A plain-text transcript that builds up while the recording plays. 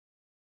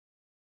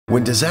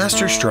When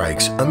disaster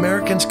strikes,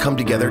 Americans come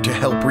together to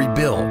help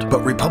rebuild,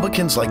 but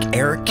Republicans like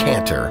Eric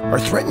Cantor are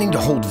threatening to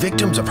hold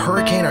victims of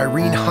Hurricane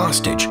Irene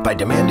hostage by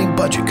demanding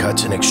budget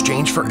cuts in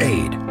exchange for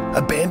aid,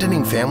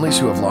 abandoning families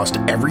who have lost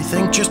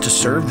everything just to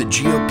serve the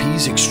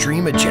GOP's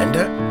extreme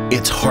agenda.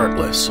 It's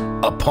heartless,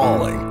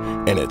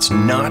 appalling, and it's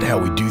not how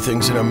we do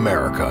things in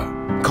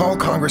America. Call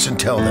Congress and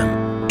tell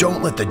them,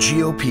 don't let the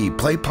GOP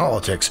play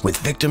politics with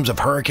victims of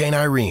Hurricane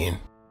Irene.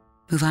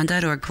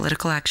 MoveOn.org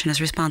political action is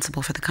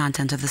responsible for the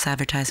content of this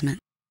advertisement.